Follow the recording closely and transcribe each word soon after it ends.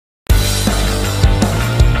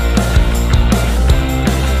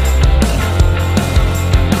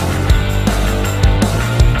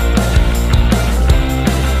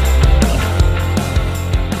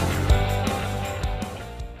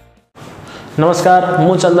नमस्कार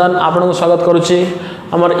मु चंदन आपन को स्वागत करुच्ची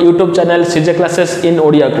आमर YouTube channel CJ classes in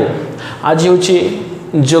Odia को। आज हूँ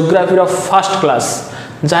जियोग्राफी फर्स्ट क्लास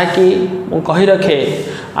जहाँकि कही रखे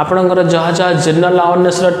आपणकर जहाँ जहाँ जनरल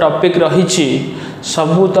अवेयरनेस टॉपिक रही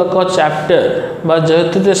सबुतक चैप्टर बा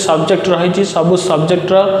जो सब्जेक्ट रही सबू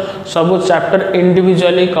सब्जेक्ट सबू चैप्टर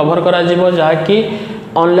इंडिविजुअली कवर करा जहाँकि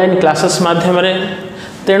ऑनलाइन क्लासेस माध्यम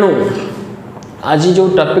तेणु आज जो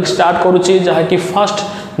टॉपिक स्टार्ट करुच्ची जहाँकि first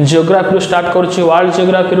geography start करुच्ची world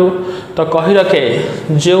geography तो कही रखे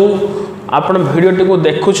जो आपण वीडियोटी को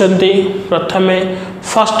देखुंट प्रथमे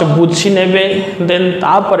फर्स्ट बुझी नेबे देन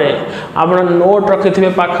तापरे आपण नोट रखिथिबे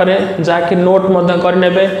पाखरे जहाँकि नोट करने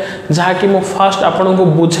जहाँकि मु फर्स्ट आपण को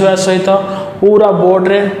बुझेवा सहित पूरा बोर्ड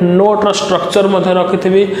रे नोट रो स्ट्रक्चर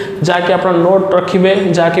रखिथिबी जहाँकि आपण नोट रखिबे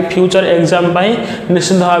जहाँकि फ्यूचर एग्जाम पाई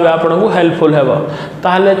निश्चित भाव आपण को हेल्पफुल हेबो।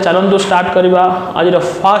 ताहले चलंतु स्टार्ट करिबा आज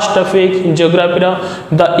first topic geography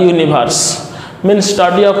the universe mean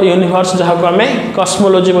study of universe जहाँ को आम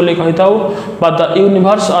कस्मोलोजी बोली कही था द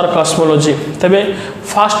यूनिवर्स और कस्मोलोजी। तेबे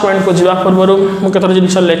फर्स्ट पॉइंट को जीवा पूर्व मुझे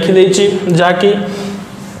जिन लिखिदे जहाँकि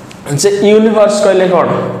यूनिवर्स कहले कौन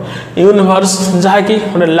यूनिवर्स जहाँकि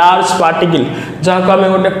गोटे लार्ज पार्टिकल जहाँ को आम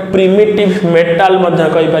गोटे प्रिमिटिव मेटाल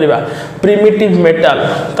कहीपर प्रिमिटिव मेटाल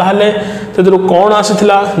ताहले से कौन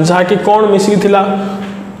आसीथिला जहाँकि कौन मिसिथिला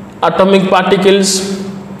atomic particles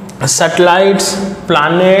satellites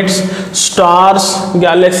planets stars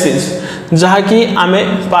galaxies जहाँकि आम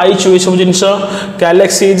पाइचु सब जिन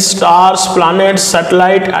galaxies stars planets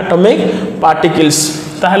satellite atomic particles.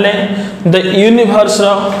 ताहले द यूनिवर्स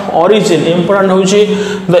ओरिजिन इंपोर्टेंट होची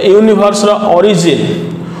द यूनिवर्स ओरिजिन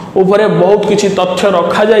उपरे बहुत किछि तथ्य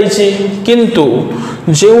रखा जाइछि किंतु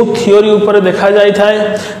जो थियोरी उपरे देखा जाय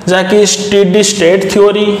थाए जाकि steady state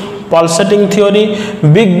theory pulsating theory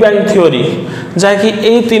big bang theory जहाँकि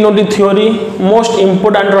यही तीनोटी थियोरी मोस्ट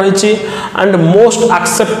इम्पोर्टेंट रही एंड मोस्ट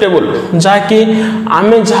एक्सेप्टेबल जहाँकि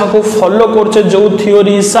आम जहाँ को फॉलो करछे जो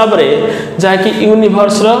थियोरी हिसाब रे जहाँकि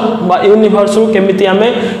यूनिवर्स यूनिवर्स केमिति आम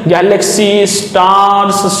गैलेक्सी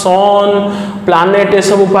स्टार्स सन प्लैनेट ये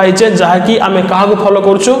सब पाइचे जहाँकि आम क्या फॉलो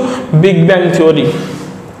करछु बिग बैंग थियोरी।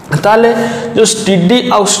 ताले जो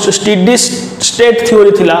स्टेडी स्टेट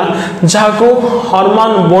थियोरी थिला जहाँ को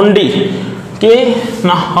हर्मन बोंडी के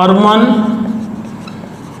ना हर्मन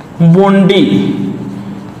बोंडी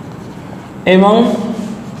एवं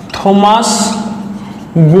Thomas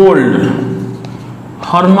gold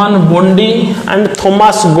Hermann बोंडी and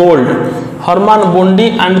Thomas gold Hermann बोंडी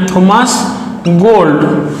and Thomas gold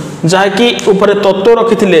जहाँकि ऊपर तत्व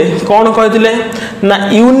रखी कौन कहते ना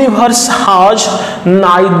यूनिवर्स हाज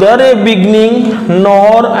neither A beginning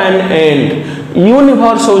nor N and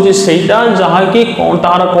universe हूँ सेटा जहाँकि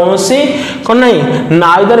तार कौन सी कौन नहीं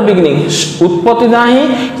नाइदर बिगनिंग उत्पत्ति ना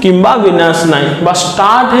कि विनाश ना बा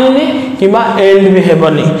स्टार्ट है कि एंड भी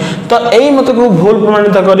हेबनी तो यही मत को भूल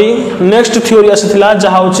प्रमाणित करी नेक्स्ट थियोरी आसीथिला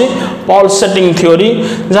जहाँ हूँ पल्सेटिंग थियोरी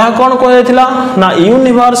जहाँ कौन कहला ना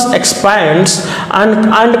universe expands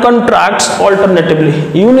and कंट्रैक्ट्स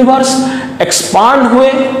alternatively universe expand हुए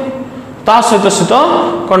ता सहित सहित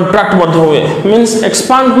कंट्रैक्ट हुए मीन्स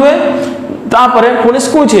एक्सपांड हुए तापर पुणी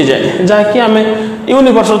स्क्विज हो जाए जहाँकि आम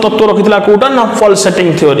यूनिवर्सल तत्व रखी कौटा ना पल्सेटिंग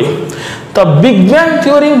थियोरी। तो big bang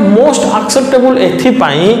theory most acceptable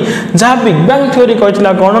एथिपाई जहाँ बिग बैंग थियोरी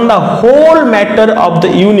कहला कौन the whole matter of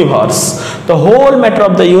the universe the whole matter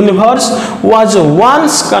of the universe was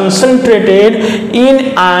once concentrated in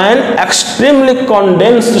an extremely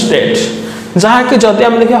condensed state जहाँ कि जदि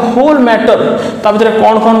आम देखा होल मैटर ता भीतर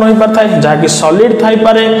कौन कौन रही पार था जहाँकि सॉलिड थाई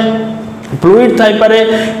पारे फ्लूइड थाई पारे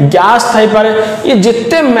गैस थाई पारे ये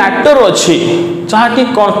जिते मैटर अच्छी जहाँ कि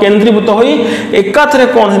केंद्रीभूत होई एकाथरे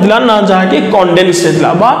कौन होता ना जहाँ कि कंडेन्स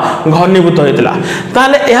होता बा घनीभूत होता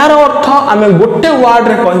ताले यार अर्थ आम गोटे वर्ड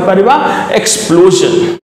रे कहि परिबा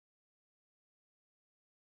एक्सप्लोजन।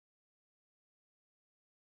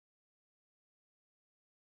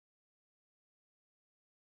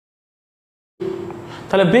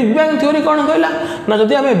 ताले बिग बैंग थियोरी कौन कहला ना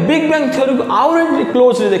जदि आम बिग बैंग थियोरी को आउरी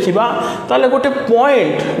क्लोजली देखा ताले गोटे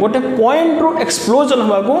पॉइंट रो एक्सप्लोजन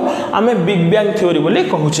होगा को आम बिग बैंग थियोरी बोली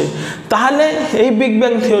कहूचे। ताहले यही बिग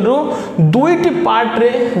बैंग थियोरी दुईटी पार्ट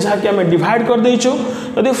रे जहाँ कि आम डिवाइड कर देइछु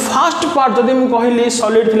यदि फर्स्ट पार्ट जदि मु कहली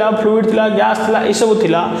सॉलिड थिला फ्लूइड थिला गैस थिला ए सब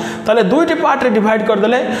थिला ताले दुईटी पार्ट रे डिवाइड कर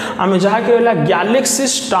देले आम जहाँ कि रहला Galaxy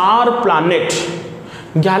star planet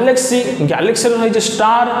Galaxy Galaxy रही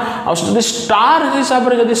स्टार आदि स्टार हिसाब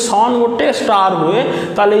से जब सन गोटे स्टार हुए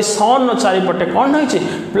ताले सन चारिपटे कौन रही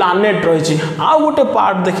प्लानेट रही आ गोटे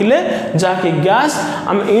पार्ट देखिले जहाँकि गैस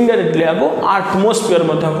आम इनडायरेक्टली आपको आटमोस्फियर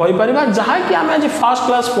कहीपर जहाँकि आम आज फर्स्ट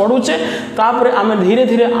क्लास पढ़ुचे तापर आम धीरे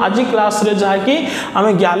धीरे आज क्लास रे जहाँकि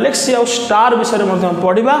आम गैलेक्सी और स्टार विषय में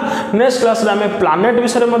पढ़ा नेक्स्ट क्लास रे आम प्लानेट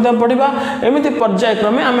विषय में पढ़ा एमती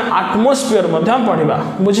पर्यायक्रमे आम आटमोस्फियर पढ़ा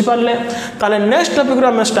बुझीपारे ताले नेक्स्ट टॉपिक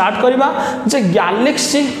आम स्टार्ट करवा जे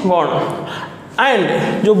गैलेक्सी कौन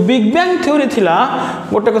एंड जो बिग बैंग थ्योरी थिला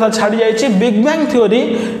गोटे कथा छाड़ी जाइए बिग बैंग थ्योरी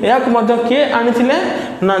या किए आनी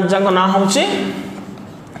ना जंग ना हूँ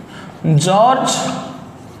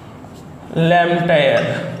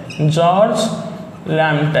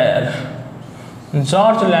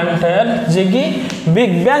जॉर्ज लैम्पटायर जे कि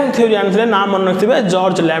बिग बैंग थ्योरी आनी ना मन रखिए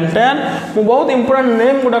जॉर्ज लैम्पटायर मु बहुत इंपोर्टेंट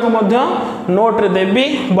नेम गुड़ाक नोट रे देवी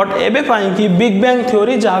बट एबे कि बिग बैंग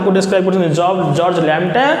थ्योरी जहाँ को डिस्क्राइब कर George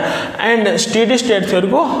लैम्पटायर and steady state theory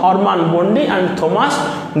को हर्मान बोंडी एंड थॉमस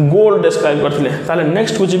गोल्ड डिस्क्राइब करते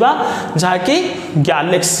नेक्स्ट को जीवा जहाँ कि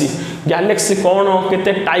गैलेक्सी कौन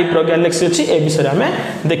केते टाइप रो गैलेक्सी अच्छी ए विषय में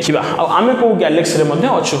देखा आम कौ गैलेक्सी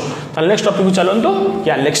अच्छु नेक्स्ट टॉपिक को चलते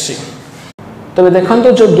गैलेक्सी तो देखो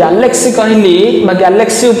जो गैलेक्सी कहली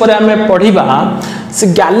गैलेक्सी उपर आम पढ़ा से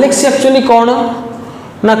गैलेक्सी एक्चुअली कौन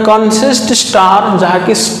ना कनसिस्ट स्टार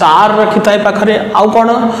जहाँकि स्टार रखी था पाखे आउ कौन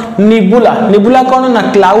निबुला कौन ना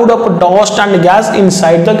cloud of dust and gas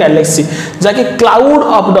inside the Galaxy जहाँकि क्लाउड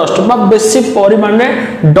ऑफ डस्ट बेसी परिमाण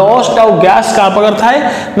में डस्ट आउ गैस क्या पाखे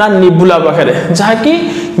थाए ना निबुला पाखे जहाँकि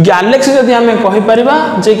गैलेक्सी जदि आम कहीपर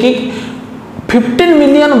जे कि 15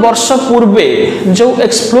 मिलियन वर्ष पूर्वे जो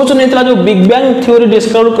एक्सप्लोजन होता जो बिग बैंग थ्योरी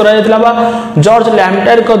डिस्कवर करा जॉर्ज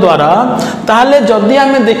लैम्पटायर को द्वारा ताहले जदि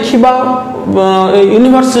आम देखा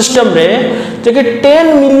यूनिवर्स सिस्टम रे जे कि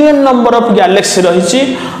 10 मिलियन नंबर ऑफ गैलेक्सी रही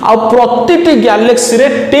आ प्रति गैलेक्सी रे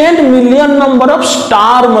 10 मिलियन नंबर ऑफ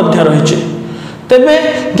स्टार मध्य रही तेबे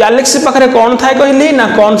गैलेक्सी पाखे कौन थाए कहली ना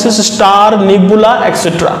कनसिस्ट स्टार निबुला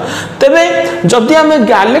एक्सेट्रा तेबे जदि आम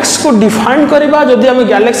गैलेक्सी को डिफाइन करबा जदि आम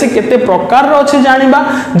गैलेक्सी केते प्रकार अच्छे जानिबा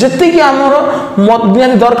जति कि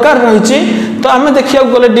हमर दरकार रही तो आम देखिया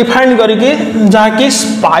गले डिफाइन करके जहाँ कि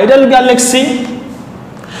spiral Galaxy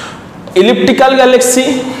elliptical Galaxy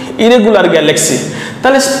irregular Galaxy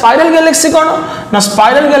ताले स्पाइरल गैलेक्सी कौन ना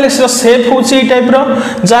स्पाइरल गैलेक्सी शेप होची ए टाइप रो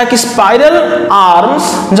जहाँ कि स्पाइरल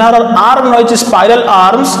आर्म्स जार आर्म रही spiral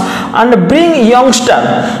arms and bring young star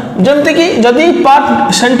जमती कि जदि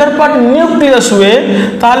पार्ट सेंटर पार्ट न्यूक्लियस हुए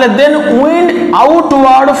ताले then wind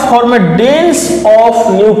outward form A dense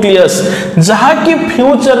of nucleus जहाँ कि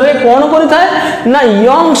फ्यूचर रे कौन करता है ना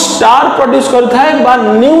यंग स्टार प्रोड्यूस करता है बा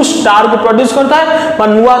न्यू स्टार को प्रोड्यूस करता है बा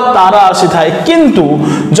नुआ तारा आसी थाए किंतु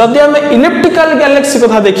जदि हम इलिप्टिकल गैलेक्सी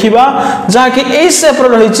कथा देखिबा जहाँ कि ए शेप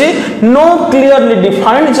रही नो क्लियरली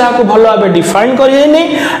डिफाइंड जहाँ को भल भाव डिफाइन करेनी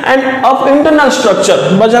एंड ऑफ इंटरनल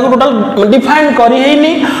स्ट्रक्चर जहाँ को टोटल डिफाइन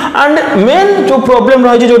करेनी एंड मेन जो प्रॉब्लम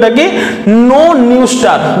रही जोटा कि नो न्यू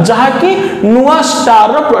स्टार जहाँ कि नुआ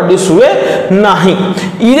स्टार प्रोड्यूस हुए नहीं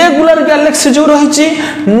इरेगुलर गैलेक्सी जो रही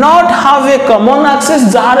not have a common access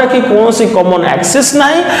जहाँ कि कौन सी कॉमन एक्सेस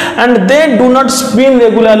नहीं and they do not spin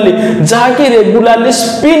regularly जहाँ कि रेगुलरली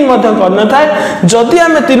स्पिन करना था जदि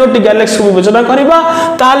आम तीनोटी गैलेक्सी को विवेचना करबा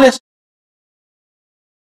ताले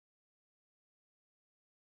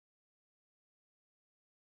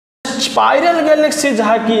स्पाइरल गैलेक्सी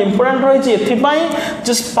जहाँ कि इंपोर्टेंट रही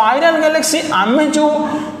जो स्पाइरल गैलेक्सी आम जो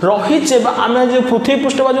रहीचे आम जो पृथ्वी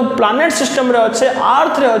पृष्ठ जो प्लानेट सिस्टम रे अच्छे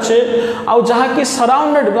अर्थ रे अच्छे आ जहाँ कि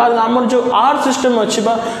सराउंडेड आम जो अर्थ सिस्टम अच्छी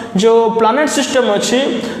जो प्लानेट सिस्टम अच्छी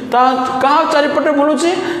क्या चारिपटे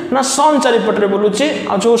बुलूची ना सन चारिपटे बुलूची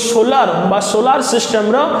आ जो सोलार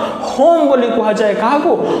सिस्टम रो होम बोली कह जाए क्या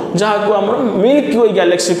जहाँ को आम मिल्की वे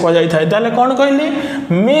गैलेक्सी कह जाए कौन कहली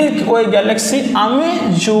मिल्की वे गैलेक्सी आम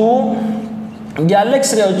जो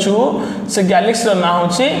गैलेक्सी रे अच्छु से गैलेक्सी रो ना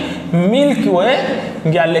होची मिल्की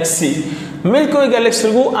वे गैलेक्सी मिल्की वे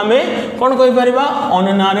गैलेक्सी को आमे कौन कहि परिबा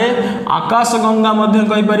अन्य नारे आकाश गंगा मध्य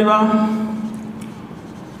कहि परिबा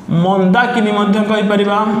मंदाकिनी मध्य कहि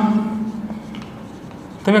परिबा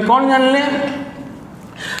तबे कौन जानले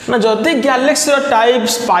ना जदि गैलेक्सी टाइप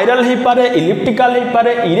स्पाइरल हो पारे इलिप्टिकल हो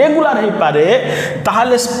पारे इरेगुलर हो पारे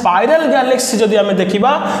ताहले स्पाइरल गैलेक्सी जदि आमे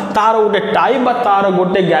देखिबा तार गोटे टाइप बा तार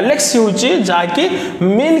गोटे गैलेक्सी होची जाकी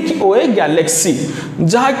मिल्की वे गैलेक्सी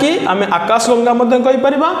जाकी आमे आकाशगंगा मध्य कहि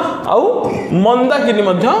परिबा आ मंदाकिनी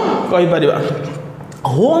मध्य कहि परिबा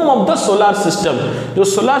home of the solar system जो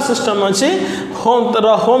सोलार सिस्टम अच्छी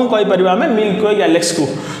होम कही मिल्की वे गैलेक्सी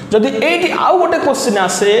को जदि एटी आउ गोटे क्वेश्चन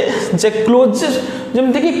आसे जे क्लोजेस्ट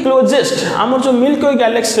जमती कि क्लोजेस्ट आम जो मिल्की वे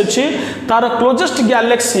गैलेक्सी अच्छी तार क्लोजेस्ट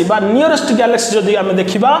गैलेक्सी बा नियरेस्ट गैलेक्सी जदि आम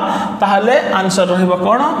देखा ताहले आंसर रहिबो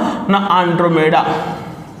कोन ना एंड्रोमेडा।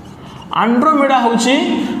 एंड्रोमेडा होची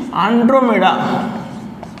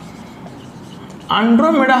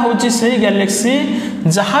एंड्रोमेडा होची से गैलेक्सी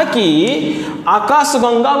जहा कि आकाश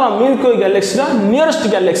गंगा व मिल्की वे गैलेक्सी रा नियरेस्ट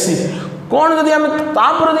गैलेक्सी कौन जदि आम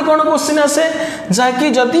तापर कौन क्वेश्चन आसे जहाँकि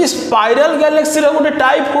जदि स्पाइरल गैलेक्सी गोटे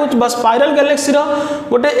टाइप हो स्पाइरल गैलेक्सी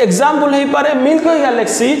गोटे एग्जांपल हो पारे मिल्की वे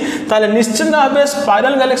गैलेक्सी ताले निश्चित भाव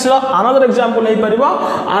स्पाइरल गैलेक्सी अनदर एग्जांपल हो पारिबो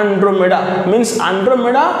एंड्रोमेडा मींस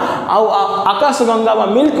एंड्रोमेडा आउ आकाश गंगा व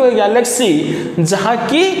मिल्की वे गैलेक्सी जहाँ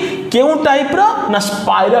कि केउ टाइप रो ना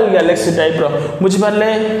स्पाइरल गैलेक्सी टाइप रो बुझि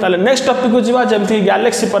पारले। ताले नेक्स्ट टॉपिक को जीवा जेमथि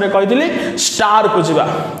गैलेक्सी परे कहिदिली स्टार को जीवा।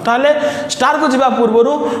 ताले स्टार को जीवा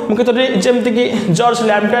पूर्वरु मुके तो जमती कि जॉर्ज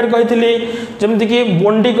लैम्पेयर कही जमती कि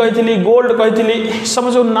बोंडी कही गोल्ड कही सब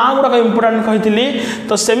जो ना गुड़ाक इंपोर्टाट कही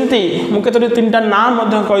तो सेमती मुझे तो तीन टा नाम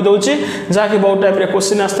कहीदे जहाँकि बहुत टाइप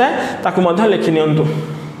क्वेश्चन आसता है ताकू लिखि नियंतु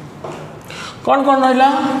कौन कौन रहा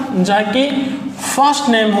जहाँकि फर्स्ट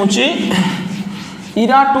नेम हूँ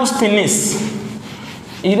इराटोस्थेनिस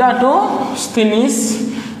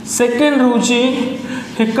सेकेंड हूँ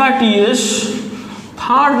हेकाटियस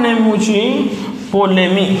थर्ड नेम हूँ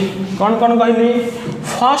पोलेमी। कौन कौन कहली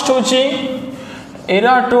फर्स्ट हूँ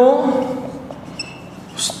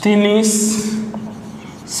एराटोस्थेनिस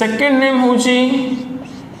सेकेंड नेम हूँ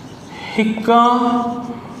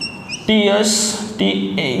हिकाटियस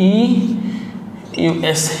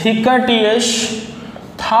हिकाटियस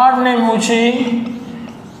थर्ड नेम हूँ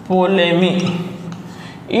पोलेमी।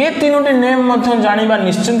 ये तीनोटी नेम जानिबा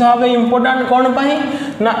निश्चित भाव इंपोर्टेंट कौन पाई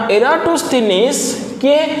ना एराटोस्थेनिस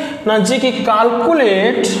के ना जे कि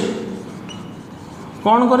कैलकुलेट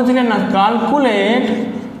कौन करथिले ना calculate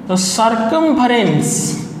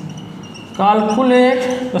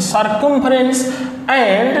the circumference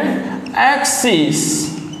and axis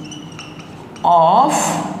of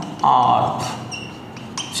earth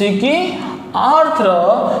जे कि अर्थ रो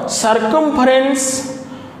सर्कमफरेंस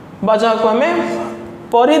बाजा को हमें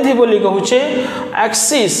परिधि बोली कहूचे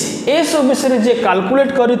एक्सिस ए सब विषय जे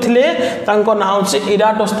कैलकुलेट करथिले तांको नाम होचे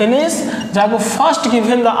इराटोस्थेनिस जाको first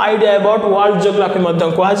given the idea about world geography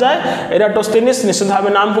मध्य कहा जाए इराटोस्थेनिस निश्चित भाव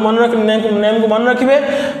नाम को मन रखिबे।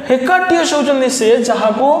 हेकाटियस होचंदी से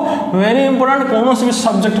जाको वेरी इंपोर्टेंट कोनोसी भी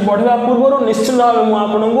सब्जेक्ट पढ़िबा पूर्व निश्चित भाव मु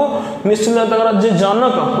आपनको निश्चित भाव जे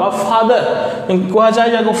जनक वा फादर कहा जाए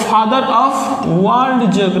जाको father of world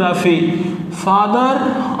geography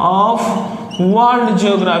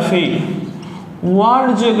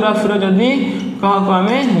world geography रो जदि कहा को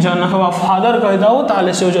हमें जनक वा फादर कहि दाउ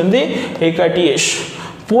ताले से होचंदी हेकाटियस।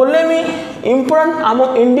 पोलेमी इंपोर्टेंट आम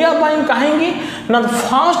इंडिया पाई कहेंगी ना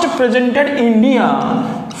first presented India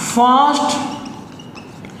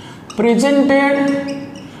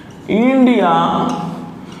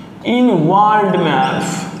in world map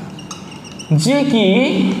जे कि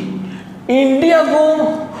इंडिया को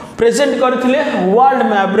प्रेजेंट करथिले वर्ल्ड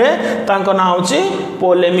मैप रे तांको नाम होची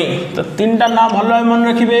पोलेमी। तो तीन टा नाम भलो मन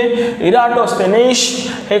रखिबे इराटोस्थेनिस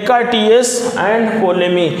हेकाटियस एंड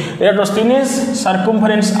पोलेमी। इराटोस्थेनिस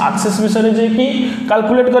सर्कमफरेंस एक्सिस विषय जे कि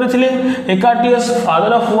कैलकुलेट करथिले हेकाटियस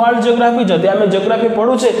फादर ऑफ वर्ल्ड जियोग्राफी जदि आमे जियोग्राफी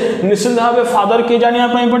पढुचे निश्चित भाबे फादर के जानिया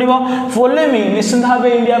पई पडिबो। पोलेमी निश्चित भाबे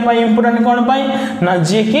इंडिया पई इंपोर्टेंट कोन पई ना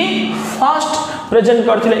जे कि फर्स्ट प्रेजेंट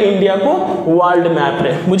करथिले इंडिया को वर्ल्ड मैप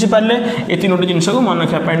रे बुझी पारले। ए तीनोटी जिंस को मन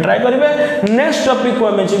रखा पई ट्राई करिवे। नेक्स्ट टॉपिक को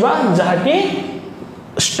हमें जीवा जहा कि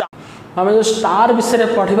स्टार आम जो स्टार विषय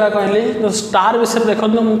पढ़ा कहली तो स्टार विषय देखो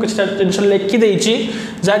मुझे जिन लिखी देती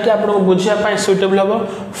जहाँकि आपको बुझापी सुइटेबल हम।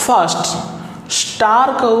 फर्स्ट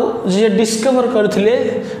स्टार को जी डिस्कवर करथिले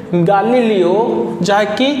गालीलियो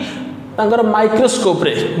जहाँकि माइक्रोस्कोप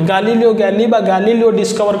रे गालीलियो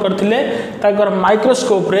डिस्कवर करथिले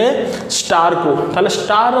माइक्रोस्कोप रे स्टार को ताले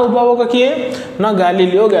स्टार उद्भावक किए ना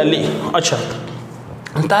गालीलियो गाली। अच्छा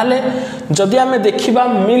ताले जदि आमे देखिबा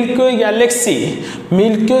मिल्की वे गैलेक्सी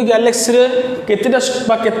रे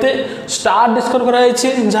केते स्टार डिस्कवर करा जायछि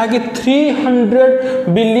जहा कि 300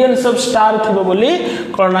 बिलियन सब स्टार थिबो बोली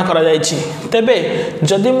गणना करा जायछि। तेबे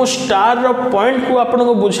जदि मु स्टार रो पॉइंट को आपन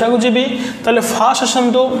को बुझा को जेबी ताले fast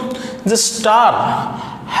असंतो J star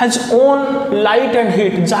has own light and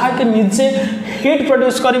heat जहाँ के निजे हीट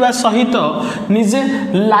प्रोड्यूस करने सहित निजे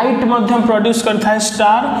लाइट प्रोड्यूस करता है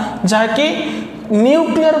स्टार जहाँ कि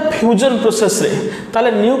न्यूक्लियर फ्यूजन प्रोसेस रे।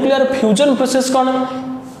 ताले न्यूक्लियर फ्यूजन प्रोसेस कौन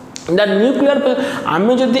न्यूक्लियर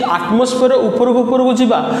आम जदि आटमोस्फियर ऊपर को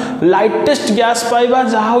जीवा लाइटेस्ट गैस पाइबा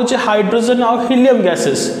जहाँ हूँ हाइड्रोजन और हीलियम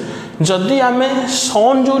गैसेस जदि आम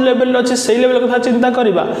सन जो लेवल अच्छे से लेवल कथा चिंता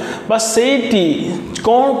करवा बा सेठी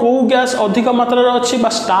कौन कौ गैस अधिक मात्रा अच्छी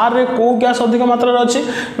स्टार रे कौ गैस अधिक मात्रा अच्छी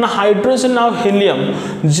ना हाइड्रोजन आ हीलियम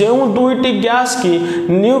जो दुईटी गैस की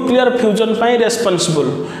न्यूक्लियर फ्यूजन पाई रेस्पॉन्सिबल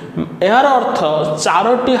यार अर्थ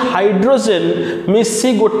चारोटी हाइड्रोजन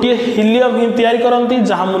मिसी गोटे हीलियम ही तैयारी करती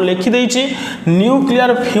जहाँ मुझे लिखिदेची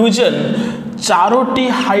न्यूक्लियर फ्यूजन चारोटी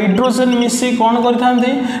हाइड्रोजन मिसी कौन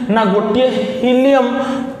करथांती ना गोटे हीलियम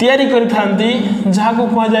तैयारी करथांती जहाँ को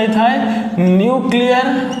कहा जाय थाए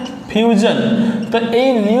न्यूक्लियर फ्यूजन। तो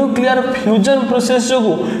ये न्यूक्लियर फ्यूजन प्रोसेस जो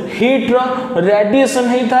हीट रो रेडिएशन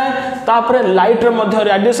होता है तापर लाइट रो मध्य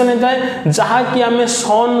रेडिएशन होता है जहाँ कि आम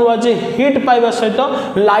सन वाजे हीट पाइबा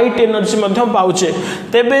सहित लाइट एनर्जी मध्य पाउचे।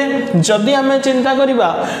 तेबे जदि आम चिंता करिबा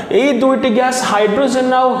एई दुईटी गैस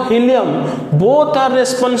हाइड्रोजन और helium both are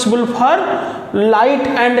responsible for light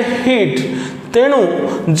and heat तेणु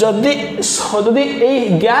जदि जदि एई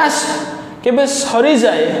गैस केबे सरी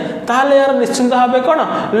जाए ताहले यार निश्चिंत भाव कौन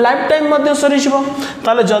लाइफ टाइम सरी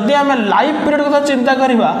ताहले जदि आम लाइफ पीरियड कथा चिंता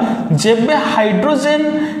करिबा जेबे हाइड्रोजन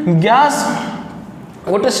गैस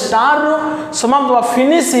गोटे स्टार समाप्त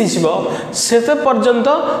फिनिश से पर्यंत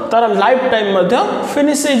तार लाइफ टाइम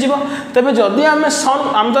फिनिश हो तेज जदि आम सन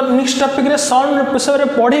आम तो नेक्स्ट टॉपिक रे सन विषय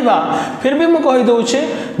पढ़ा फिर भी मुझे कहीदे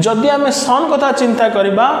जदि आम सन कथा चिंता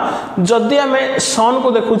करवा जदि आम सन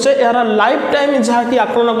को देखुचे यार लाइफ टाइम जहाँकि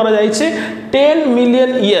आकलन कर 10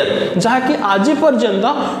 मिलियन ईयर जहाँकि आज पर्यंत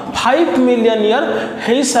 5 मिलियन ईयर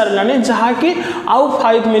हो सारे जहाँकि आउ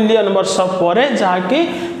 5 मिलियन वर्ष पर जहाँकि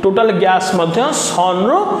टोटल गैस सन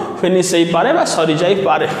रो फिनिश हो पारे सरी जाई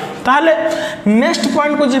पारे। ताहले नेक्स्ट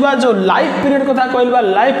पॉइंट को जीवा जो लाइफ पीरियड कथा कहलबा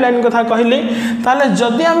लाइफ लाइन कथा कहली ताहले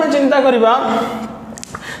जदि आम चिंता करबा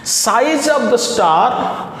size of the star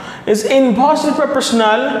is inversely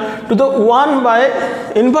proportional to the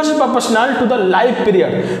life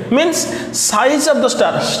period means size of the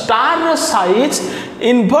star size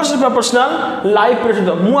inversely proportional life period।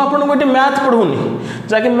 मु आपन गोटे मैथ पढ़ुनी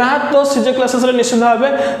जाकि मैथ तो सीजे क्लासेस रे निश्चित भाबे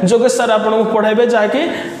जोगेश सर आपन को पढ़ाइबे जाकि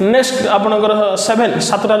नेक्स्ट आपनकर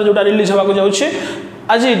 7 टा जोटा रिलीज होबा को जाउछि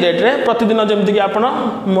आज डेट रे प्रतिदिन जमती कि आपण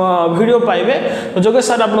वीडियो पाइबे जोगेश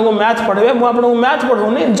सर आपन को मैथ पढ़ेबे मु आपन को मैथ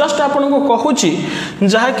पढ़ौनी जस्ट आपन को कहूची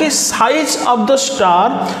जहाँ कि size of the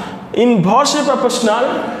star inversely proportional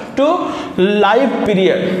to life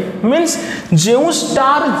period means जो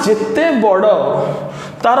स्टार जिते बड़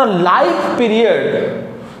तार लाइफ पीरियड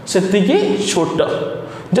से छोट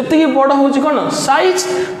जी बड़ हूँ कौन साइज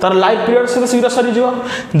तार लाइफ पीरियड से शीघ्र सरी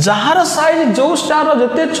जार साइज जो स्टार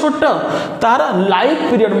जिते छोट तार लाइफ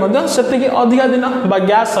पीरियड से अधिका दिन बा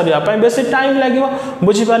गैस सरिया बेसी टाइम लगे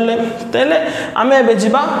बुझीपारे तेल आम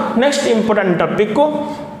एवं नेक्स्ट इंपोर्टेंट टॉपिक को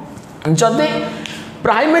जदि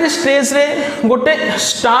प्राइमरी स्टेज रे गोटे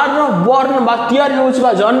स्टार बर्न बा तैयारी होउछि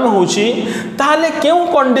बा जन्म होउछि ताहले केउ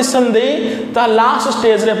कंडीशन दे ता लास्ट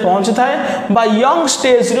स्टेज रे पहुंच थाए बा यंग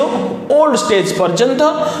स्टेज रो ओल्ड स्टेज पर्यंत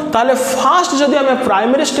ताहले फास्ट जदि हमें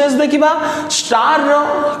प्राइमरी स्टेज देखिबा स्टार रो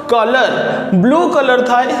कलर ब्लू कलर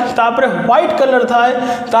थाए तापरे व्हाइट कलर थाए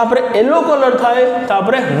तापरे येलो कलर थाए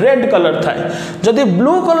तापरे रेड कलर थाए जदि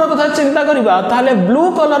ब्लू कलर कथा चिंता करिबा ताहले ब्लू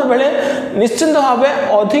कलर बेले निश्चित भाबे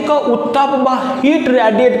अधिक उत्ताप बा हीट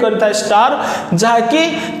रेडिएट करता है स्टार जहाँकि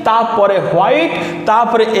तापरे व्हाइट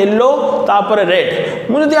तापरे येलो तापरे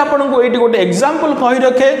रेड मुझे आपन को एटी गोटे एग्जांपल कहि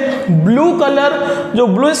रखे ब्लू कलर जो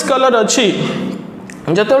ब्लूइश कलर अच्छी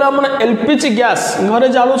जिते आप एलपीजी गैस घरे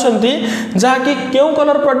जालुंट जहाँकि क्यों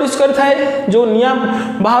कलर प्रोड्यूस करें जो निया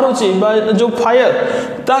बाहर जो फायर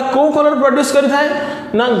ता कौ कलर प्रोड्यूस करें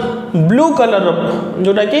ना ब्लू कलर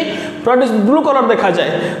जोटा कि प्रोड्यूस ब्लू कलर देखा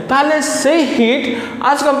जाए ताहले से हीट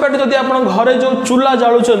आज कंपेयर जदि आप घरे जो चूल्हा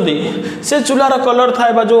जालुंट से चूल्हार कलर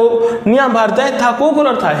थाए जो निया बाहर थाए ता कौ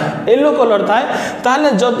कलर थाए येलो कलर थाए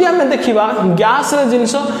ताहले जदि आम देखा गैस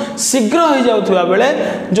जिनस शीघ्र हो जाउथबा बेले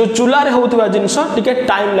जो चूल्हा रे होउथबा जिनस टिके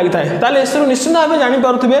टाइम लगता है ताले इसरो निश्चित भाव जानि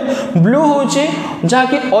पारुथिबे ब्लू होची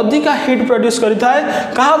जहाँकि अधिका हीट प्रोड्यूस करता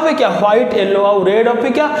है कहा अपेक्षा व्हाइट येलो और रेड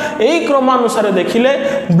अपेक्षा यही क्रमानुसार देखिले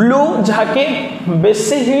ब्लू जहाँकि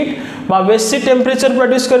बेसी हीट बा बेसी टेम्परेचर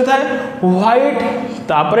प्रोड्यूस करता है व्हाइट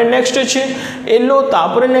तापरे नेक्स्ट अच्छी येलो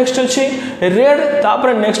तापरे नेक्स्ट अच्छी रेड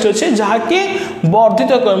तापरे नेक्स्ट अच्छी जहाँकि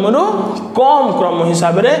वर्धित क्रम कम क्रम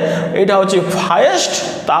हिसाब रे एटा होची हाईएस्ट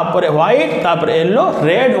तापरे व्हाइट तापरे येलो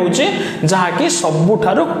रेड होची जहाँकि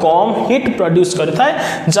सबुठारु कम हीट प्रोड्यूस करता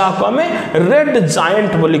है जहाँ को आम रेड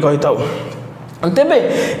जायंट बोली कही था। तेबे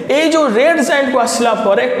ये जो रेड जाइंट को आसला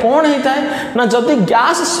परे कौन होता है ना जदि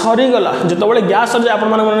गैस सरीगला जो बड़े गैस सर आप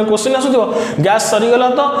क्वेश्चन आसो गैस सरीगला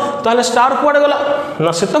तो ताले स्टार कुआडे गला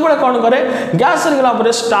ना से कौन करे गैस सरीगला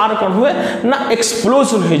परे स्टार कौन हुए ना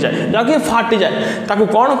एक्सप्लोजन हो जाए जहाँकि फाटी जाए ताकू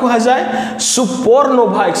कौन कहा जाए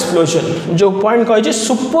सुपरनोवा एक्सप्लोजन जो पॉइंट कही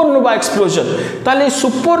सुपरनोवा एक्सप्लोजन ताले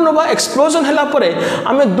सुपरनोवा एक्सप्लोजन हैला परे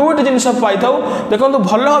आमे दुईट जिनिस पाई थाउ देखो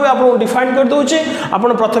भल भाव आपको डिफाइन कर दूची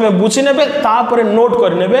आपण प्रथमे बुझी नेबे तापर नोट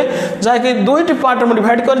कर नेबे जाके दुईट पार्ट में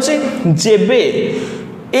डिवाइड करछि जेबे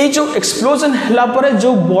ए जो एक्सप्लोजन हैला परे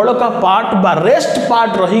जो बड़का पार्ट बा रेस्ट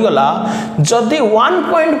पार्ट रही गला जदि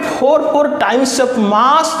 1.44 times of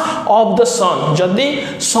mass of the सन जदि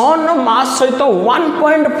सन मास सहित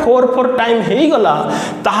 1.44 टाइम हे गला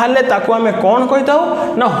ताहले ताको हमें कौन कहिताऊ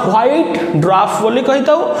ना व्हाइट ड्वार्फ बोली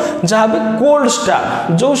कहिताऊ जहाँ भी कोल्ड स्टार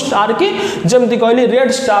जो स्टार की जमती कहली रेड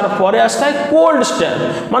स्टार पर आसता है कोल्ड स्टार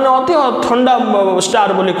माने अति ठंडा स्टार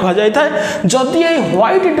बोली कहा जाता है जदि ये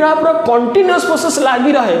व्हाइट ड्वार्फ रो कंटीन्यूअस प्रोसेस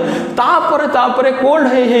लागी तापरे कोल्ड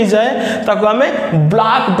हे जाए ताको हमें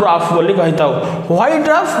ब्लैक ड्वार्फ बोली कहिताऊ व्हाइट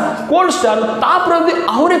ड्वार्फ कोल्ड स्टार तापर यदि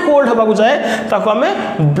आहुरी कोल्ड होबाकू जाए ताको हमें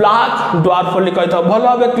ब्लैक ड्वार्फ बोली कहिताऊ भल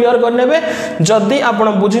भाव क्लियर कर नेबे जदि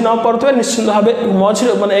आपण बुझी न पड़थबे निश्चित भाव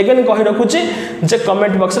मझे माने अगेन कहि रखुची जे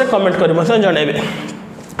कमेंट बॉक्स रे कमेंट करि मते जणेबे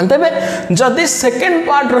तबे जदि सेकंड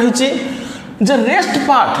पार्ट रहिची जे रेस्ट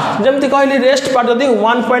पार्ट जमती कहली रेस्ट पार्ट जदि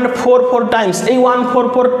 1.44 टाइम्स ए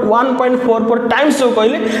 1.44 टाइम्स जो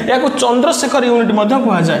कहली या को चंद्रशेखर यूनिट मध्य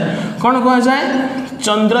कहा जाए कौन कहा जाए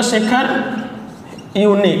चंद्रशेखर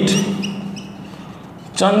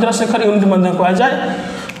यूनिट मध्य कहा जाए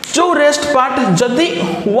जो रेस्ट पार्ट जदि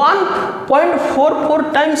 1.44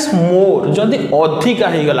 टाइम्स मोर जदि अधिका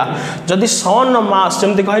हो गला जदि सन मास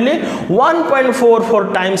जमती कहली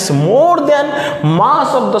 1.44 times more then mass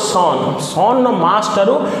of the सन मास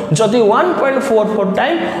टारू जदि 1.44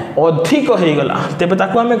 टाइम अधिक हो गला तेबे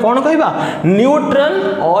ताको हमें कौन कहबा न्यूट्रॉन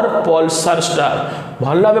और पल्सर स्टार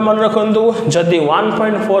भल भाव मन रखु जदि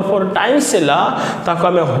 1.44 टाइम्स हैला ताको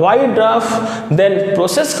हमें white dwarf then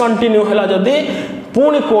process continue हैला जदि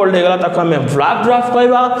पुणी कोल्ड हो गला ताको हमें ब्लैक ड्वार्फ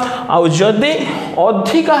कहबा आउ जदि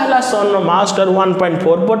अधिका हैला सन मास टारू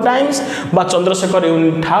 1.44 टाइम्स बा चंद्रशेखर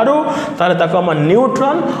यूनिट ठारू ताले ताको हम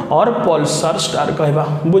न्यूट्रॉन और पल्सर स्टार कहबा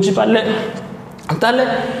बुझी पाले ताले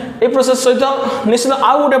ए प्रोसेस सहित निश्चित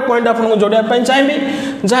आउ गोटे पॉइंट आपको जोड़िया चाहिए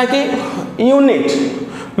जहाँ कि यूनिट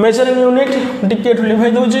मेजरिंग यूनिट टिके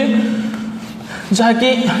लिखाई दूची जहाँ कि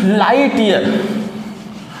लाइट ईयर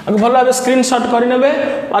भल भाव स्क्रीनशॉट करने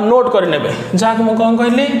और नोट करने जहाँ कि कौन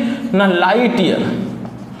कहली ना लाइट ईयर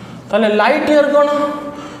ताले लाइट ईयर कौन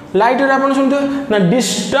लाइट ईयर आप शुणुथे ना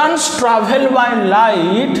distance travel by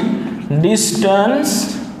light distance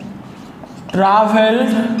ट्रावेल्ड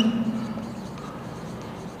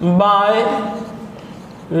by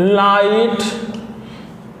light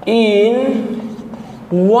in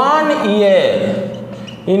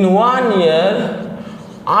 1 year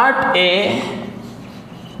at a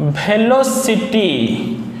velocity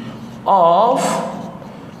of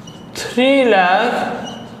 3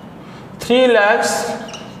 lakhs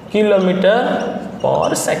kilometre पर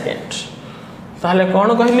सेकेंड ताहले कौन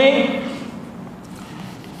कहली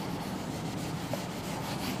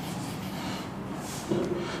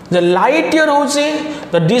The light year होची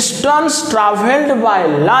the distance travelled by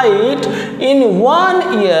light in 1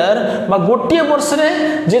 year बा गोटिए वर्ष रे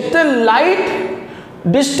जिते light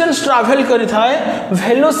distance travel करी थाए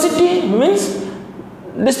velocity means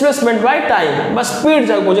displacement by time बा speed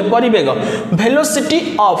जाको जे परिवेग velocity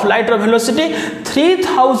of light row velocity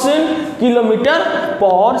 3000 kilometre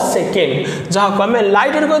पर सेकेंड जहाँ को हमें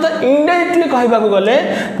light रो कहता indirectly कहबा को गले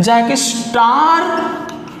जहाँ कि star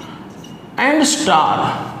and star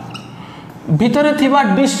भितर थिबा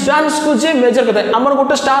डिस्टेंस को जे मेजर करता है हमर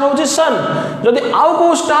गोटे स्टार होची सन जदि आउ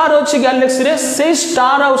को स्टार होची गैलेक्सी रे से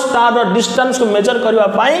स्टार और स्टार रो डिस्टेंस को मेजर करबा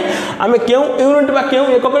पई हमें केउ यूनिट बा केउ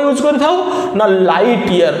एकक यूज करि थाउ ना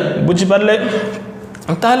लाइट ईयर बुझि परले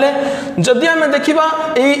ताहले जदि हमें देखिबा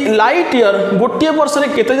ए लाइट ईयर गोटिए वर्ष रे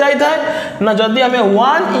केते जाई थाए ना जदि हमें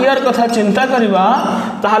 1 ईयर कथा चिंता करबा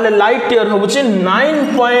ताहले लाइट ईयर होची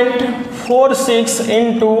 9.46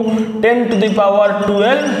 into 10 to the power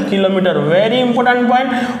 12 kilometre very important point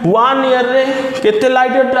 1 year रे केते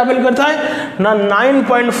लाइट ईयर ट्रैवल करता है ना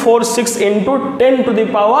 9.46 into 10 to the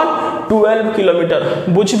power 12 kilometre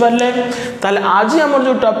बुझि परले ताले आज हमर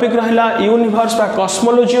जो टॉपिक रहला यूनिवर्स बा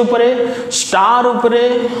कॉस्मोलॉजी ऊपर स्टार ऊपर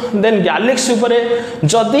देन गैलेक्सी ऊपर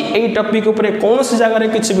जदि ए टॉपिक ऊपर कौन सी जगह रे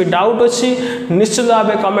किछि भी डाउट अछि निश्चित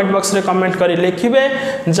भाबे कमेंट बॉक्स रे कमेंट करी लिखिबे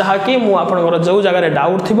जहा कि मु आपनकर जो जगह रे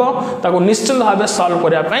डाउट थिबो ताको निश्चित भाव सॉल्व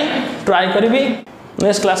करने ट्राई करी।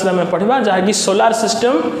 नेक्स्ट क्लास में पढ़ा जहाँकि सोलार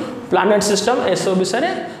सिस्टम प्लानेट सिस्टम एसब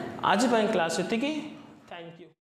विषय आज क्लास ये